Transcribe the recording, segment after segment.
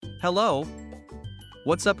Hello.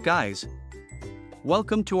 What's up, guys?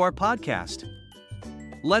 Welcome to our podcast.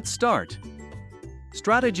 Let's start.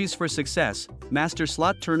 Strategies for success: master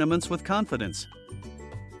slot tournaments with confidence.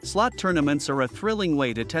 Slot tournaments are a thrilling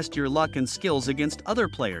way to test your luck and skills against other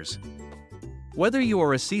players. Whether you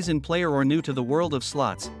are a seasoned player or new to the world of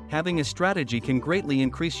slots, having a strategy can greatly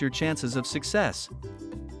increase your chances of success.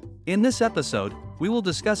 In this episode, we will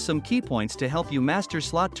discuss some key points to help you master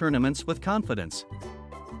slot tournaments with confidence.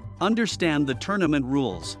 Understand the tournament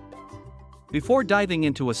rules. Before diving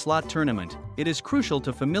into a slot tournament, it is crucial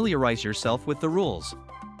to familiarize yourself with the rules.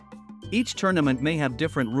 Each tournament may have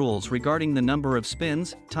different rules regarding the number of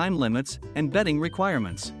spins, time limits, and betting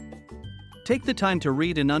requirements. Take the time to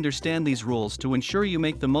read and understand these rules to ensure you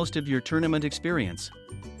make the most of your tournament experience.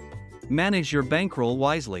 Manage your bankroll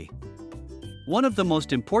wisely. One of the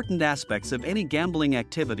most important aspects of any gambling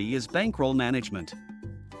activity is bankroll management.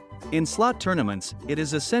 In slot tournaments, it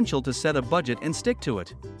is essential to set a budget and stick to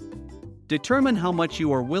it. Determine how much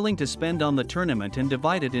you are willing to spend on the tournament and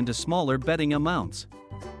divide it into smaller betting amounts.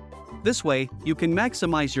 This way, you can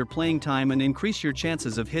maximize your playing time and increase your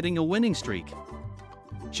chances of hitting a winning streak.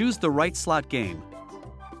 Choose the right slot game.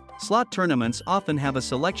 Slot tournaments often have a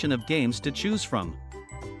selection of games to choose from.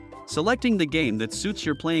 Selecting the game that suits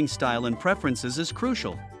your playing style and preferences is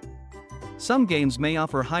crucial. Some games may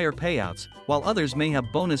offer higher payouts, while others may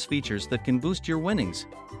have bonus features that can boost your winnings.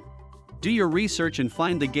 Do your research and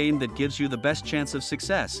find the game that gives you the best chance of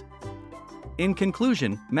success. In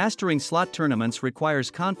conclusion, mastering slot tournaments requires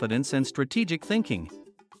confidence and strategic thinking.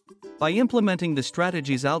 By implementing the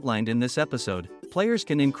strategies outlined in this episode, players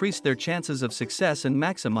can increase their chances of success and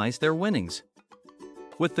maximize their winnings.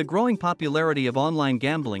 With the growing popularity of online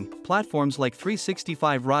gambling, platforms like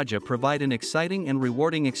 365 Raja provide an exciting and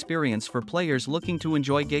rewarding experience for players looking to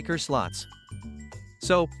enjoy Gaker slots.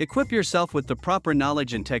 So, equip yourself with the proper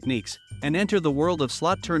knowledge and techniques, and enter the world of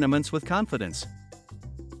slot tournaments with confidence.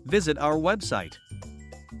 Visit our website.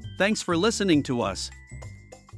 Thanks for listening to us.